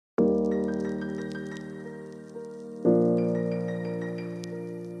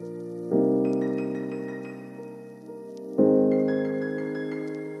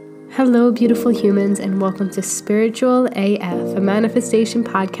Hello, beautiful humans, and welcome to Spiritual AF, a manifestation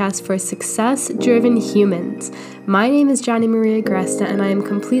podcast for success-driven humans. My name is Johnny Maria Gresta, and I am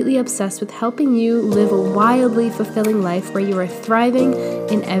completely obsessed with helping you live a wildly fulfilling life where you are thriving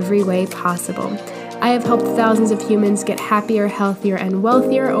in every way possible. I have helped thousands of humans get happier, healthier, and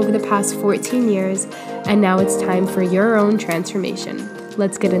wealthier over the past 14 years, and now it's time for your own transformation.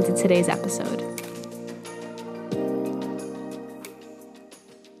 Let's get into today's episode.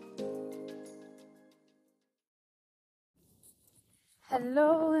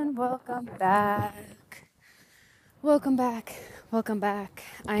 Hello and welcome back. Welcome back.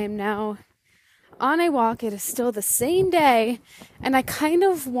 I am now on a walk. It is still the same day, and I kind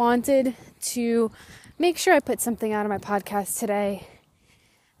of wanted to make sure I put something out of my podcast today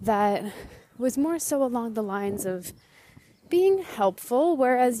that was more so along the lines of being helpful,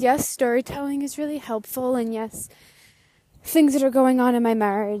 whereas yes, storytelling is really helpful, and yes, things that are going on in my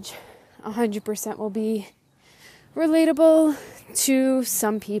marriage 100% will be relatable to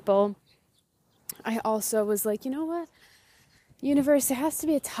some people. I also was like, you know what? Universe, there has to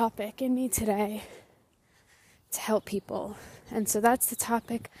be a topic in me today to help people. And so that's the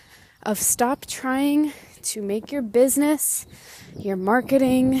topic of stop trying to make your business, your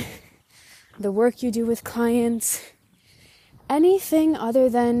marketing, the work you do with clients, anything other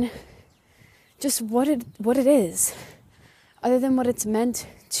than just what it is, other than what it's meant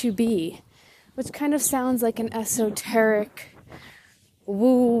to be, which kind of sounds like an esoteric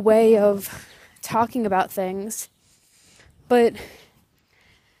woo way of talking about things. But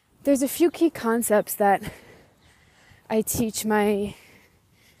there's a few key concepts that I teach my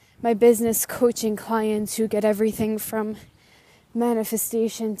business coaching clients who get everything from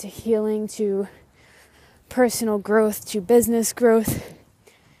manifestation to healing to personal growth to business growth.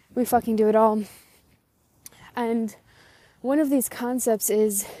 We fucking do it all. And one of these concepts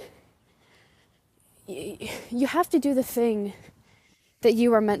is you have to do the thing that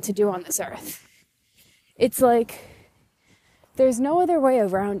you are meant to do on this earth. It's like there's no other way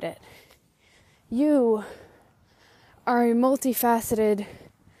around it. You are a multifaceted,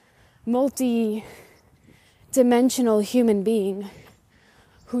 multi-dimensional human being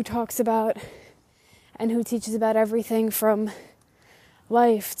who talks about and who teaches about everything from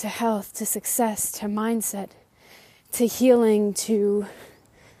life to health to success to mindset to healing to,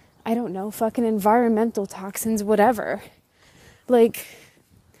 I don't know, fucking environmental toxins, whatever. Like,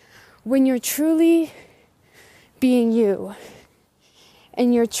 when you're truly being you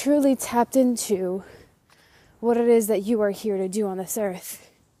and you're truly tapped into what it is that you are here to do on this earth,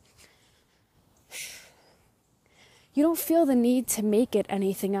 you don't feel the need to make it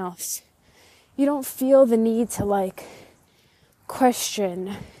anything else. You don't feel the need to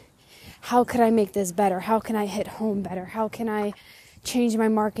question, how could I make this better? How can I hit home better? How can I change my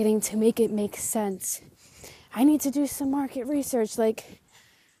marketing to make it make sense? I need to do some market research.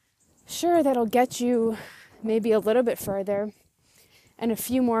 Sure, that'll get you maybe a little bit further and a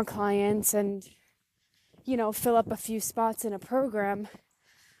few more clients and, fill up a few spots in a program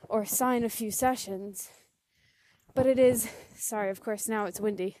or sign a few sessions. But it is, sorry, of course, now it's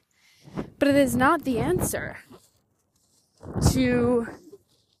windy, but it is not the answer to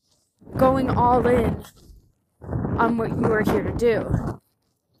going all in on what you are here to do.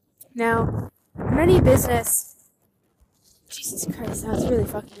 Now, Jesus Christ, now it's really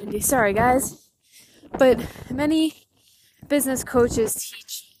fucking windy. Sorry, guys. But many business coaches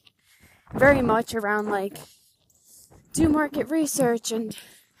teach very much around, do market research and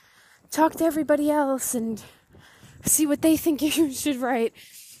talk to everybody else and see what they think you should write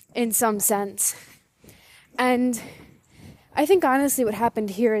in some sense. And I think honestly what happened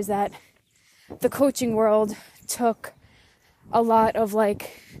here is that the coaching world took a lot of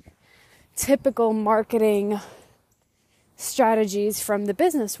typical marketing strategies from the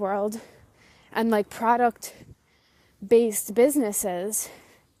business world and product-based businesses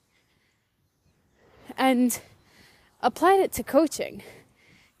and applied it to coaching.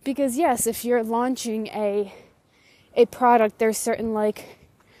 Because yes, if you're launching a product, there's certain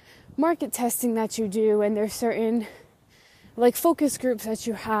market testing that you do, and there's certain focus groups that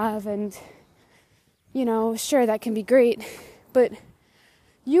you have, and sure, that can be great, but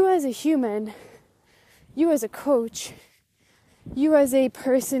you as a human, you as a coach, you as a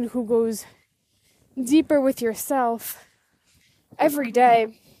person who goes deeper with yourself every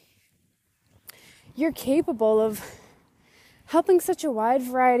day, you're capable of helping such a wide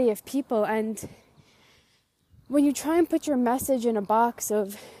variety of people. And when you try and put your message in a box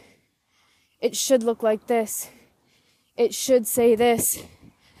of, it should look like this, it should say this.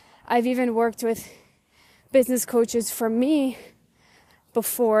 I've even worked with business coaches. For me,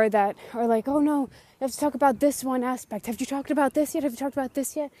 before that are like, oh no, you have to talk about this one aspect. Have you talked about this yet? Have you talked about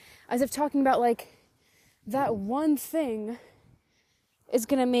this yet? As if talking about like that one thing is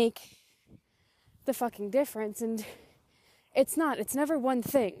gonna make the fucking difference. And it's not. It's never one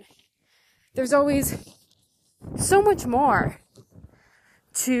thing. There's always so much more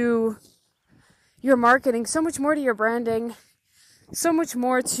to your marketing, so much more to your branding, so much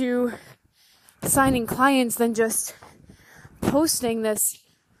more to signing clients than just posting this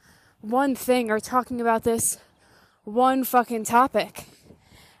one thing or talking about this one fucking topic.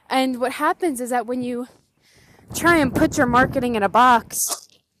 And what happens is that when you try and put your marketing in a box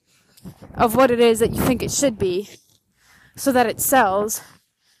of what it is that you think it should be so that it sells,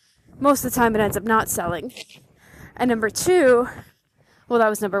 most of the time it ends up not selling. And number two, well, that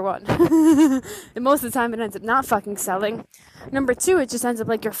was number one. And most of the time it ends up not fucking selling. Number two, it just ends up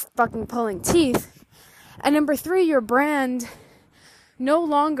like you're fucking pulling teeth. And number three, your brand no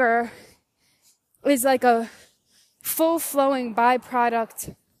longer is like a full-flowing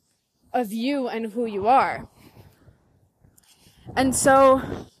byproduct of you and who you are. And so,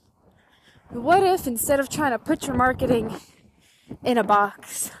 what if instead of trying to put your marketing in a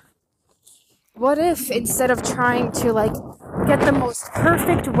box, what if instead of trying to like get the most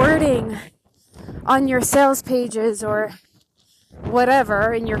perfect wording on your sales pages or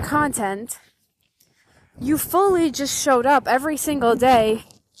whatever in your content, you fully just showed up every single day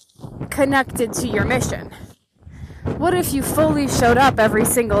connected to your mission? What if you fully showed up every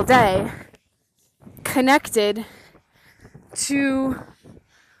single day connected to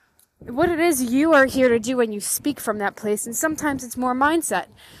what it is you are here to do when you speak from that place? And sometimes it's more mindset.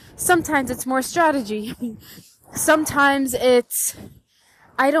 Sometimes it's more strategy. Sometimes it's,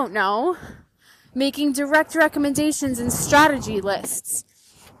 I don't know, making direct recommendations and strategy lists.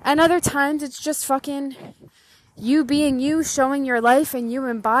 And other times it's just fucking you being you, showing your life and you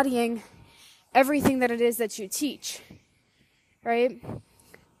embodying everything that it is that you teach. Right?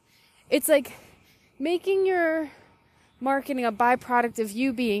 It's like making your marketing a byproduct of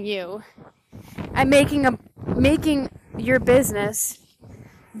you being you and making your business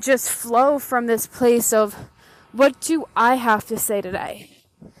just flow from this place of, what do I have to say today?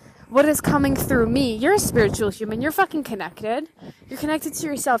 What is coming through me? You're a spiritual human. You're fucking connected. You're connected to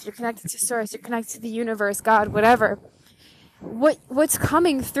yourself. You're connected to source. You're connected to the universe, God, whatever. What's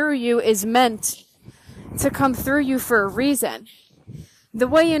coming through you is meant to come through you for a reason. The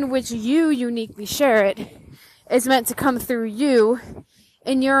way in which you uniquely share it is meant to come through you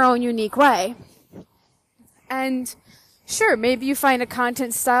in your own unique way. And sure, maybe you find a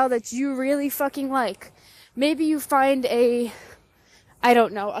content style that you really fucking like. Maybe you find a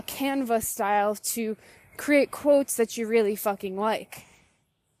Canva style to create quotes that you really fucking like.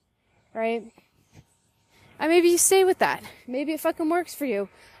 Right? And maybe you stay with that. Maybe it fucking works for you.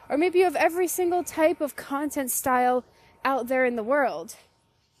 Or maybe you have every single type of content style out there in the world,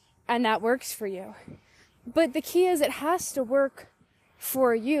 and that works for you. But the key is it has to work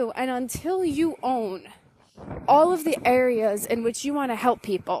for you. And until you own all of the areas in which you want to help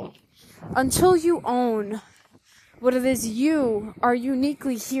people, until you own what it is you are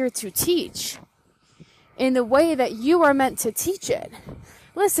uniquely here to teach in the way that you are meant to teach it.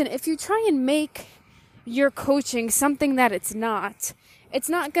 Listen, if you try and make your coaching something that it's not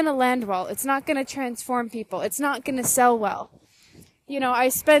going to land well. It's not going to transform people. It's not going to sell well. You know,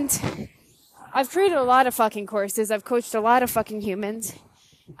 I've created a lot of fucking courses. I've coached a lot of fucking humans.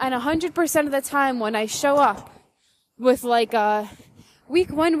 And 100% of the time when I show up with like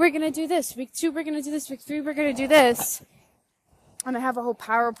week 1, we're going to do this. Week 2, we're going to do this. Week 3, we're going to do this. And I have a whole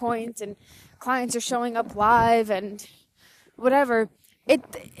PowerPoint and clients are showing up live and whatever.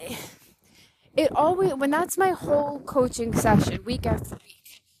 It always, when that's my whole coaching session, week after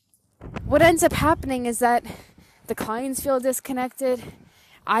week, what ends up happening is that the clients feel disconnected.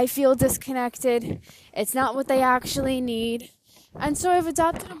 I feel disconnected. It's not what they actually need. And so I've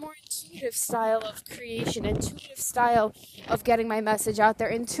adopted a more intuitive style of creation, intuitive style of getting my message out there,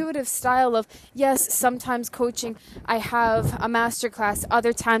 intuitive style of, yes, sometimes coaching, I have a masterclass.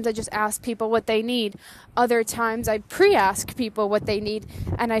 Other times I just ask people what they need. Other times I pre-ask people what they need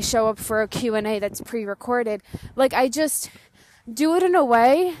and I show up for a Q&A that's pre-recorded. Like, I just do it in a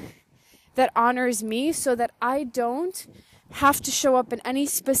way that honors me so that I don't have to show up in any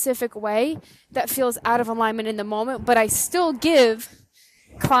specific way that feels out of alignment in the moment, but I still give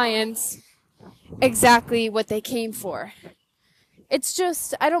clients exactly what they came for. It's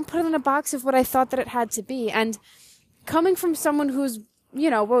just, I don't put it in a box of what I thought that it had to be. And coming from someone who's,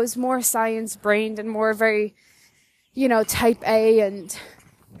 was more science-brained and more very, type A and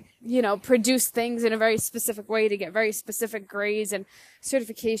produce things in a very specific way to get very specific grades and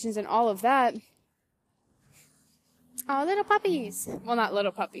certifications and all of that. Oh, little puppies. Well, not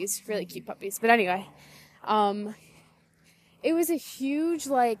little puppies, really cute puppies. But anyway, it was a huge,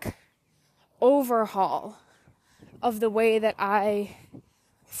 overhaul of the way that I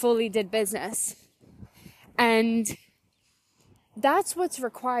fully did business. And that's what's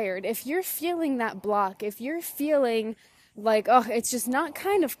required. If you're feeling that block, if you're feeling like, oh, it's just not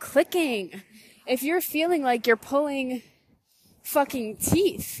kind of clicking, if you're feeling like you're pulling fucking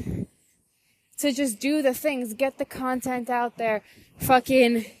teeth to just do the things, get the content out there,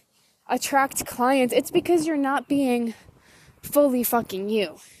 fucking attract clients, it's because you're not being fully fucking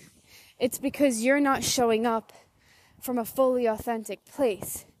you. It's because you're not showing up from a fully authentic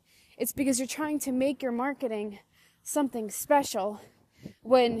place. It's because you're trying to make your marketing something special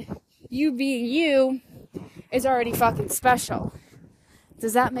when you being you is already fucking special.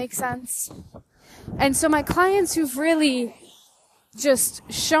 Does that make sense? And so my clients who've really just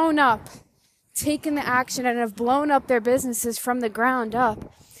shown up, taken the action, and have blown up their businesses from the ground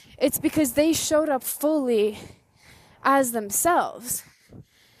up, it's because they showed up fully as themselves.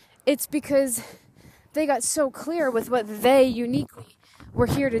 It's because they got so clear with what they uniquely were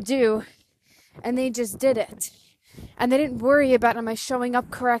here to do, and they just did it. And they didn't worry about, am I showing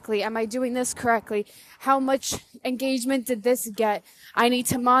up correctly? Am I doing this correctly? How much engagement did this get? I need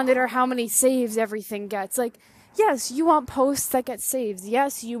to monitor how many saves everything gets. Yes, you want posts that get saves.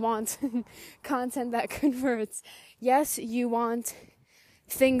 Yes, you want content that converts. Yes, you want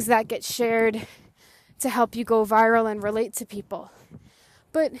things that get shared to help you go viral and relate to people.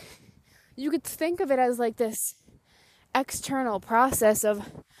 But you could think of it as this external process of,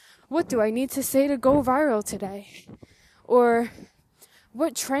 what do I need to say to go viral today? Or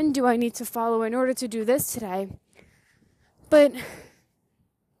what trend do I need to follow in order to do this today?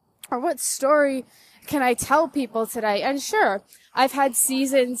 Or what story can I tell people today? And sure, I've had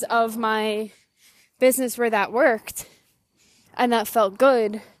seasons of my business where that worked and that felt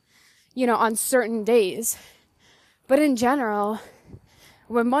good, on certain days. But in general,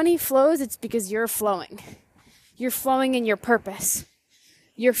 when money flows, it's because you're flowing. You're flowing in your purpose.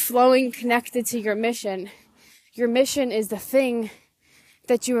 You're flowing connected to your mission. Your mission is the thing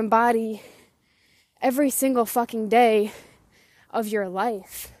that you embody every single fucking day of your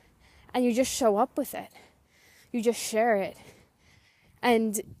life. And you just show up with it. You just share it.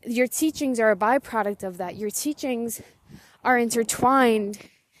 And your teachings are a byproduct of that. Your teachings are intertwined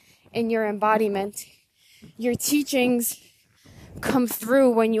in your embodiment. Your teachings come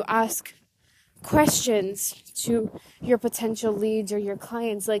through when you ask questions to your potential leads or your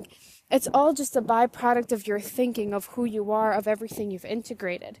clients. It's all just a byproduct of your thinking, of who you are, of everything you've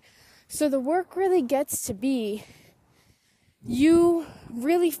integrated. So the work really gets to be, you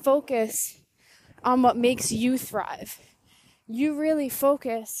really focus on what makes you thrive. You really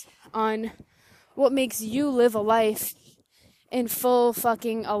focus on what makes you live a life in full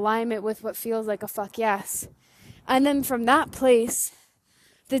fucking alignment with what feels like a fuck yes. And then from that place,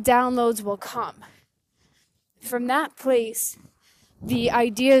 the downloads will come. From that place, the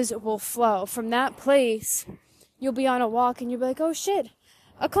ideas will flow. From that place, you'll be on a walk and you'll be like, oh shit,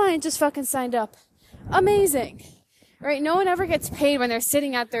 a client just fucking signed up. Amazing. Right? No one ever gets paid when they're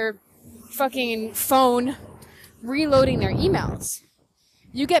sitting at their fucking phone reloading their emails.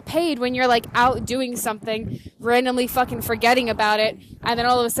 You get paid when you're out doing something, randomly fucking forgetting about it, and then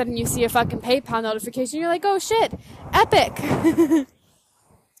all of a sudden you see a fucking PayPal notification, you're like, oh shit, epic.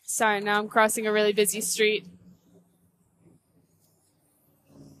 Sorry, now I'm crossing a really busy street.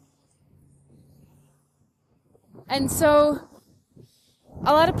 And so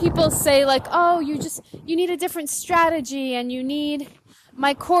a lot of people say oh, you need a different strategy, and you need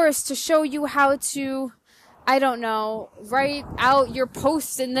my course to show you how to, I don't know, write out your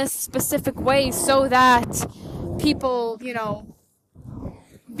posts in this specific way so that people,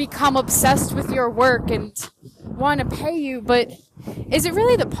 become obsessed with your work and want to pay you. But is it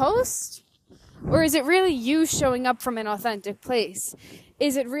really the post? Or is it really you showing up from an authentic place?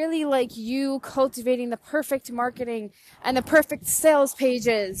 Is it really you cultivating the perfect marketing and the perfect sales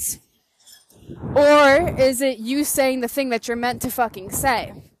pages? Or is it you saying the thing that you're meant to fucking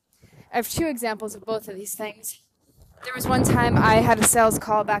say? I have two examples of both of these things. There was one time I had a sales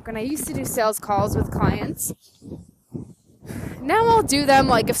call back when I used to do sales calls with clients. Now I'll do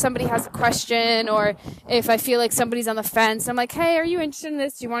them if somebody has a question, or if I feel like somebody's on the fence. I'm like, hey, are you interested in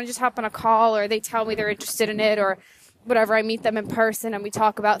this? Do you want to just hop on a call? Or they tell me they're interested in it, or whatever. I meet them in person and we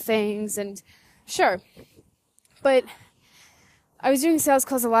talk about things, and sure. But I was doing sales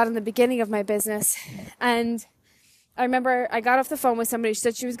calls a lot in the beginning of my business, and I remember I got off the phone with somebody. She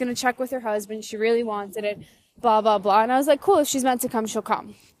said she was going to check with her husband. She really wanted it, blah, blah, blah. And I was like, cool, if she's meant to come, she'll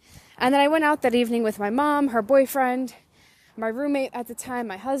come. And then I went out that evening with my mom, her boyfriend, my roommate at the time,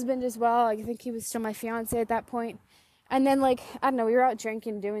 my husband as well. I think he was still my fiance at that point. And then, like, I don't know, we were out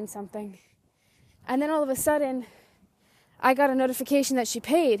drinking, doing something. And then all of a sudden, I got a notification that she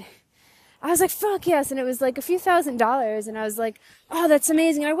paid. I was like, fuck yes. And it was like a few $1,000s. And I was like, oh, that's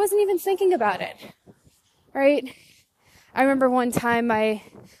amazing. And I wasn't even thinking about it. Right? I remember one time my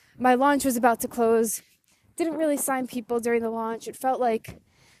launch was about to close. Didn't really sign people during the launch. It felt like,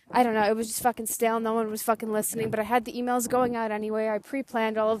 I don't know, it was just fucking stale. No one was fucking listening. But I had the emails going out anyway. I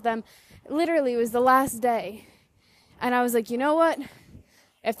pre-planned all of them. Literally, it was the last day. And I was like, you know what?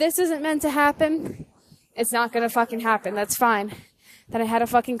 If this isn't meant to happen, it's not gonna fucking happen. That's fine. Then I had a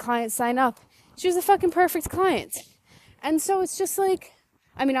fucking client sign up. She was a fucking perfect client. And so it's just like,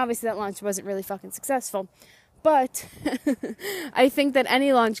 I mean, obviously that launch wasn't really fucking successful. But I think that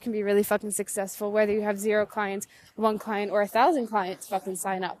any launch can be really fucking successful, whether you have 0 clients, 1 client, or 1,000 clients fucking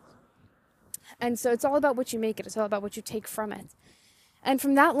sign up. And so it's all about what you make it. It's all about what you take from it. And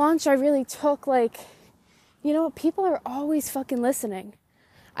from that launch, I really took like, you know what, people are always fucking listening.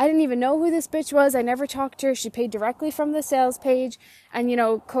 I didn't even know who this bitch was. I never talked to her. She paid directly from the sales page. And, you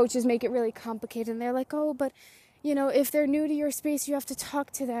know, coaches make it really complicated. And they're like, oh, but, you know, if they're new to your space, you have to talk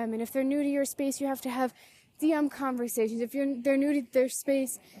to them. And if they're new to your space, you have to have DM conversations. If they're new to their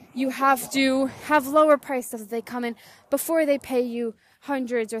space, you have to have lower price stuff that they come in before they pay you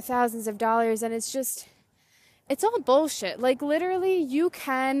hundreds or thousands of dollars. And it's just, it's all bullshit. Like, literally, you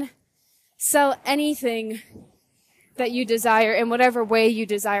can sell anything that you desire in whatever way you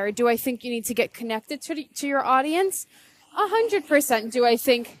desire. Do I think you need to get connected to your audience? 100%. Do I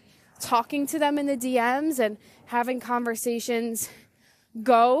think talking to them in the DMs and having conversations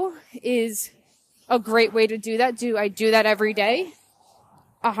is a great way to do that? Do I do that every day?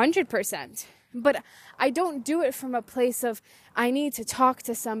 100%. But I don't do it from a place of, I need to talk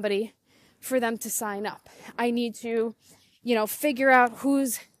to somebody for them to sign up. I need to, you know, figure out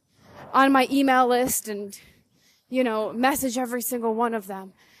who's on my email list and, you know, message every single one of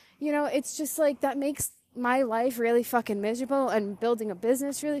them. You know, it's just like, that makes my life really fucking miserable and building a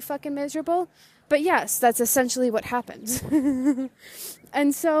business really fucking miserable. But yes, that's essentially what happens.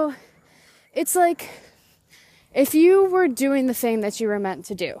 And so it's like, if you were doing the thing that you were meant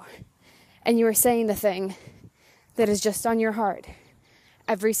to do, and you were saying the thing that is just on your heart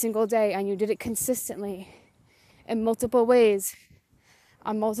every single day, and you did it consistently in multiple ways,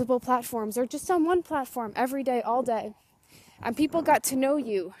 on multiple platforms, or just on one platform every day, all day, and people got to know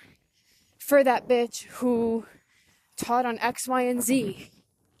you for that bitch who taught on X, Y, and Z,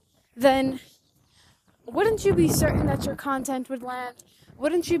 then wouldn't you be certain that your content would land?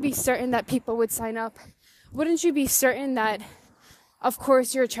 Wouldn't you be certain that people would sign up? Wouldn't you be certain that, of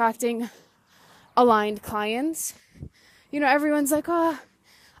course, you're attracting aligned clients? You know, everyone's like, oh,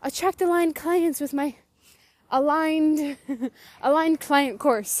 attract aligned clients with my aligned client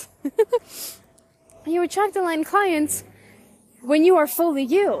course. You attract aligned clients when you are fully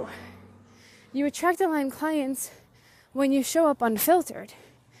you. You attract aligned clients when you show up unfiltered.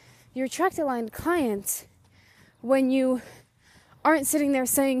 You attract aligned clients when you aren't sitting there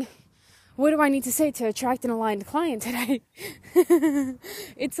saying, what do I need to say to attract an aligned client today?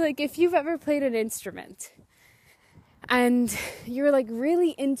 It's like, if you've ever played an instrument and you're like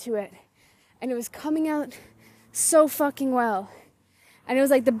really into it and it was coming out so fucking well, and it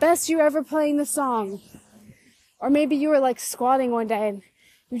was like the best you ever playing the song, or maybe you were like squatting one day and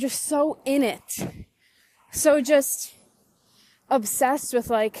you're just so in it, so just obsessed with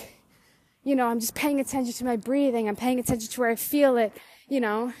like, you know, I'm just paying attention to my breathing, I'm paying attention to where I feel it, you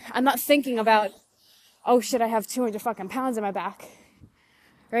know, I'm not thinking about, oh shit, I have 200 fucking pounds in my back,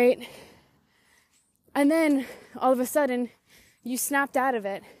 right? And then all of a sudden you snapped out of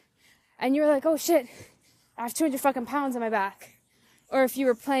it and you're like, oh shit, I have 200 fucking pounds in my back. Or if you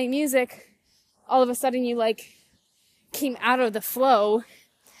were playing music, all of a sudden you like came out of the flow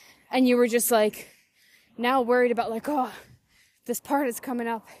and you were just like now worried about like, oh, this part is coming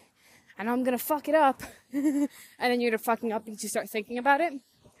up and I'm gonna fuck it up. And then you're gonna fucking up because you start thinking about it.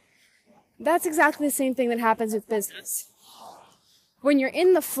 That's exactly the same thing that happens with business. When you're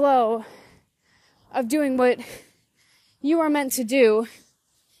in the flow of doing what you are meant to do,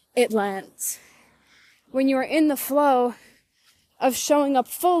 it lands. When you are in the flow of showing up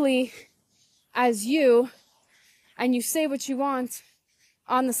fully as you, and you say what you want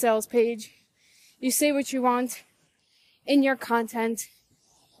on the sales page, you say what you want in your content,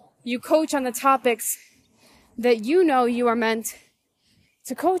 you coach on the topics that you know you are meant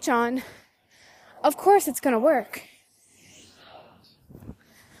to coach on, of course it's going to work.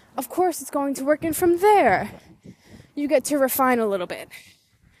 of course it's going to work. And from there, you get to refine a little bit.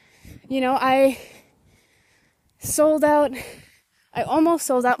 I almost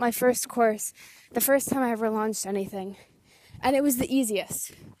sold out my first course the first time I ever launched anything. And it was the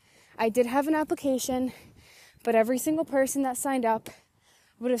easiest. I did have an application, but every single person that signed up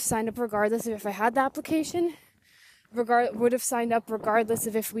would have signed up regardless of if I had the application, would have signed up regardless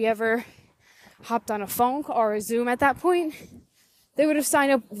of if we ever hopped on a phone call or a Zoom at that point. They would have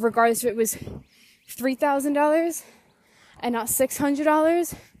signed up regardless if it was $3,000 and not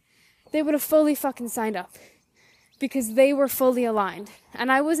 $600. They would have fully fucking signed up because they were fully aligned. And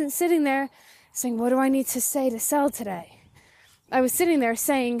I wasn't sitting there saying, what do I need to say to sell today? I was sitting there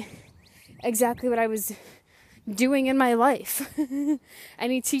saying exactly what I was doing in my life.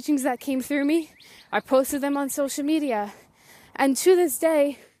 Any teachings that came through me, I posted them on social media. And to this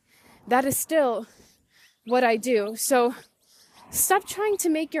day, that is still what I do. So stop trying to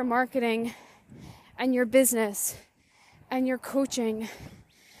make your marketing and your business and your coaching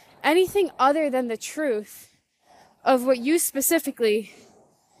anything other than the truth of what you specifically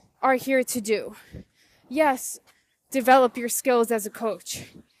are here to do. Yes, develop your skills as a coach.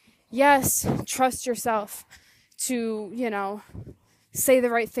 Yes, trust yourself to, say the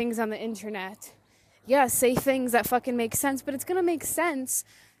right things on the internet. Yes, say things that fucking make sense, but it's going to make sense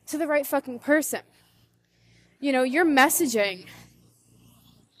to the right fucking person. Your messaging.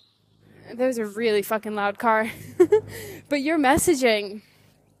 There's a really fucking loud car. But your messaging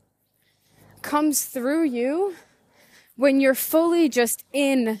comes through you when you're fully just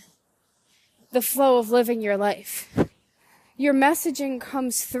in the flow of living your life. Your messaging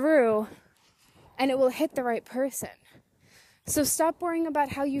comes through and it will hit the right person. So stop worrying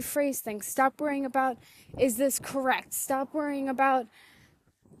about how you phrase things. Stop worrying about, is this correct? Stop worrying about,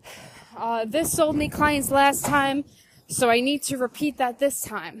 this sold me clients last time, so I need to repeat that this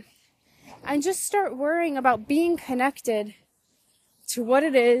time. And just start worrying about being connected to what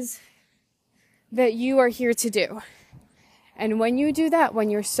it is that you are here to do. And when you do that, when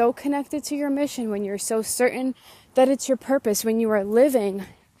you're so connected to your mission, when you're so certain that it's your purpose, when you are living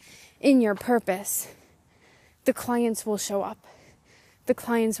in your purpose, the clients will show up. The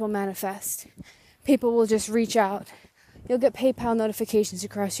clients will manifest. People will just reach out. You'll get PayPal notifications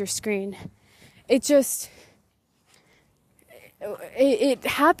across your screen. It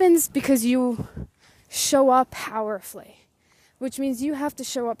happens because you show up powerfully, which means you have to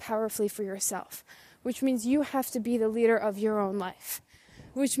show up powerfully for yourself, which means you have to be the leader of your own life,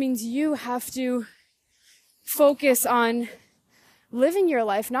 which means you have to focus on living your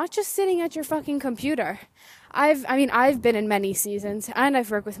life, not just sitting at your fucking computer. I've been in many seasons, and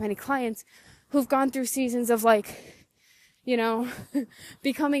I've worked with many clients who've gone through seasons of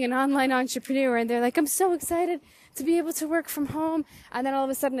becoming an online entrepreneur, and they're like, I'm so excited to be able to work from home, and then all of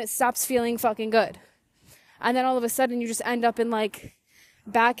a sudden it stops feeling fucking good. And then all of a sudden you just end up in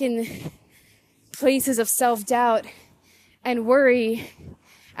back in places of self-doubt and worry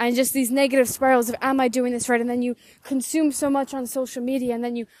and just these negative spirals of, am I doing this right? And then you consume so much on social media, and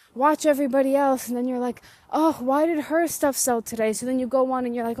then you watch everybody else, and then you're like, oh, why did her stuff sell today? So then you go on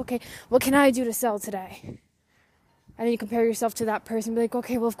and you're like, okay, what can I do to sell today? And then you compare yourself to that person, be like,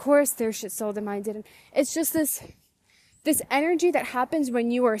 okay, well, of course their shit sold and mine didn't. It's just this energy that happens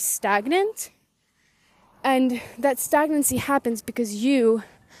when you are stagnant. And that stagnancy happens because you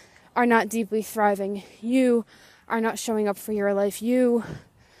are not deeply thriving. You are not showing up for your life. You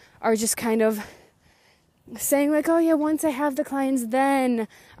are just kind of saying oh yeah, once I have the clients, then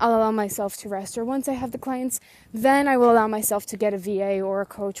I'll allow myself to rest. Or once I have the clients, then I will allow myself to get a VA or a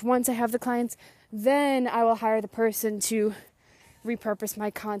coach. Once I have the clients, then I will hire the person to repurpose my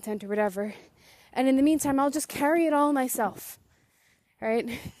content or whatever. And in the meantime, I'll just carry it all myself, right?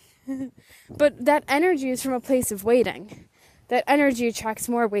 But that energy is from a place of waiting. That energy attracts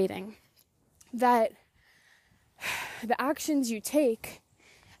more waiting. That the actions you take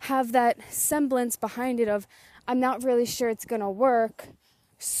have that semblance behind it of, I'm not really sure it's going to work,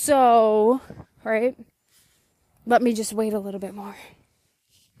 so, right? Let me just wait a little bit more.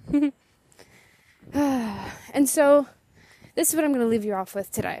 And so, this is what I'm going to leave you off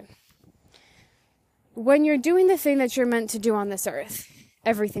with today. When you're doing the thing that you're meant to do on this earth,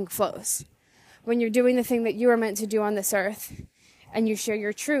 everything flows. When you're doing the thing that you are meant to do on this earth, and you share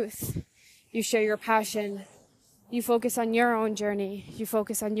your truth, you share your passion, you focus on your own journey, you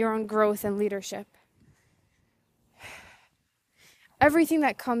focus on your own growth and leadership, everything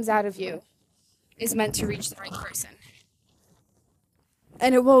that comes out of you is meant to reach the right person.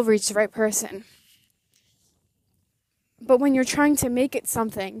 And it will reach the right person. But when you're trying to make it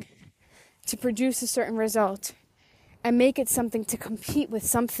something to produce a certain result, and make it something to compete with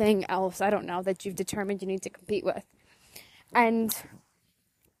something else, I don't know, that you've determined you need to compete with. And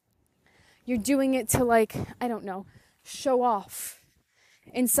you're doing it to, like, I don't know, show off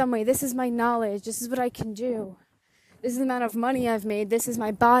in some way. This is my knowledge. This is what I can do. This is the amount of money I've made. This is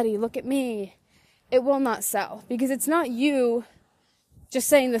my body. Look at me. It will not sell, because it's not you just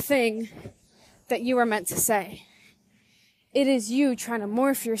saying the thing that you are meant to say. It is you trying to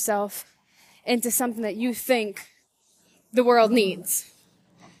morph yourself into something that you think the world needs.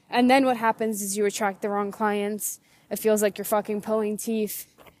 And then what happens is you attract the wrong clients. It feels like you're fucking pulling teeth.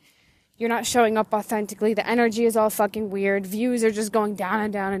 You're not showing up authentically. The energy is all fucking weird. Views are just going down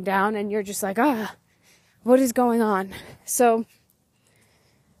and down and down. And you're just like, what is going on? So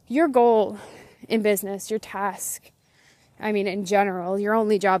your goal in business, your task, I mean, in general, your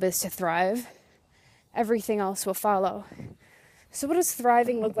only job is to thrive. Everything else will follow. So what does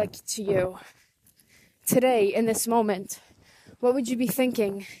thriving look like to you? Today, in this moment, what would you be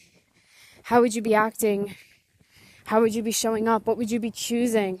thinking? How would you be acting? How would you be showing up? What would you be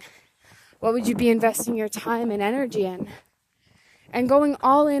choosing? What would you be investing your time and energy in? And going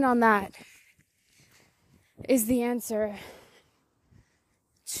all in on that is the answer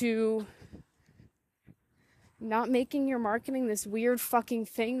to not making your marketing this weird fucking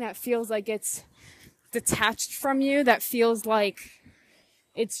thing that feels like it's detached from you, that feels like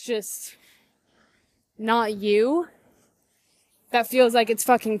it's just not you, that feels like it's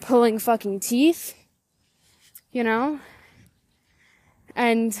fucking pulling fucking teeth, you know?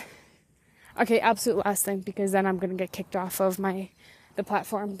 And, okay, absolute last thing, because then I'm going to get kicked off of the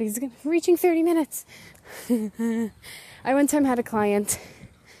platform, because it's reaching 30 minutes. I one time had a client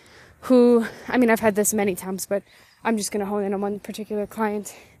who, I mean, I've had this many times, but I'm just going to hone in on one particular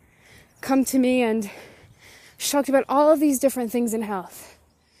client, come to me, and she talked about all of these different things in health.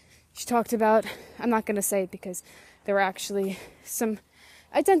 She talked about, I'm not going to say it because there were actually some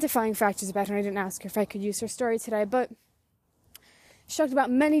identifying factors about her, and I didn't ask her if I could use her story today, but she talked about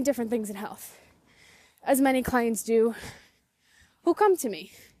many different things in health, as many clients do who come to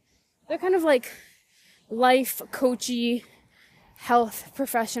me. They're kind of like life coachy health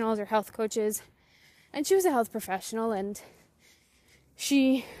professionals or health coaches, and she was a health professional, and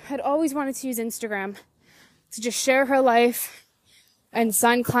she had always wanted to use Instagram to just share her life and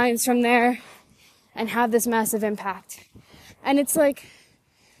sign clients from there and have this massive impact. And it's like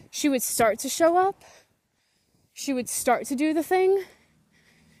she would start to show up, she would start to do the thing,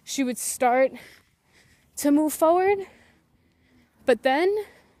 she would start to move forward, but then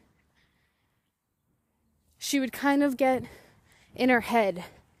she would kind of get in her head.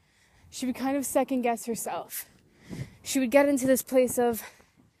 She would kind of second guess herself. She would get into this place of,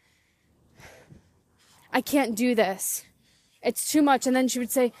 I can't do this. It's too much. And then she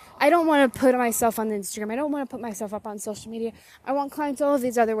would say, I don't want to put myself on Instagram. I don't want to put myself up on social media. I want clients all of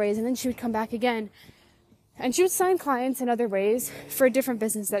these other ways. And then she would come back again. And she would sign clients in other ways for a different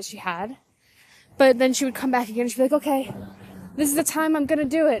business that she had. But then she would come back again and she'd be like, okay, this is the time I'm going to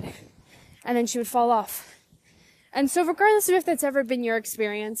do it. And then she would fall off. And so regardless of if that's ever been your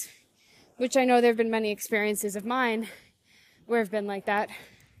experience, which I know there have been many experiences of mine where I've been like that,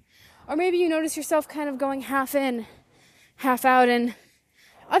 or maybe you notice yourself kind of going half in, half out in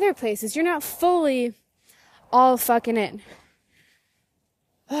other places. You're not fully all fucking in.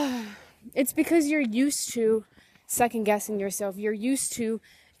 It's because you're used to second guessing yourself. You're used to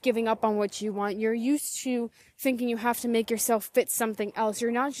giving up on what you want. You're used to thinking you have to make yourself fit something else.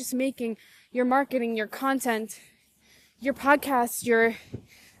 You're not just making your marketing, your content, your podcasts, your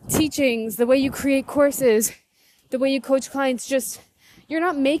teachings, the way you create courses, the way you coach clients, just, you're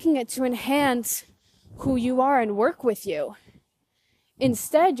not making it to enhance who you are and work with you.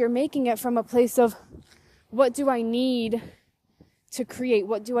 Instead, you're making it from a place of, what do I need to create?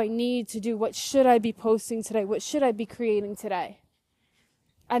 What do I need to do? What should I be posting today? What should I be creating today?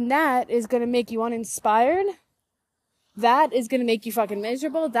 And that is going to make you uninspired. That is going to make you fucking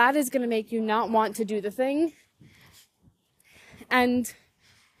miserable. That is going to make you not want to do the thing. And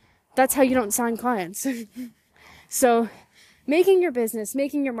that's how you don't sign clients. So making your business,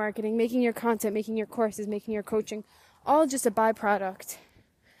 making your marketing, making your content, making your courses, making your coaching, all just a byproduct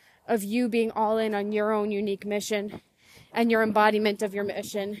of you being all in on your own unique mission and your embodiment of your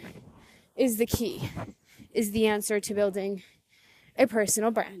mission is the key, is the answer to building a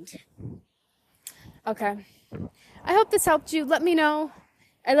personal brand. Okay. I hope this helped you. Let me know.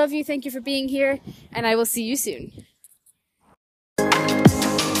 I love you. Thank you for being here, and I will see you soon.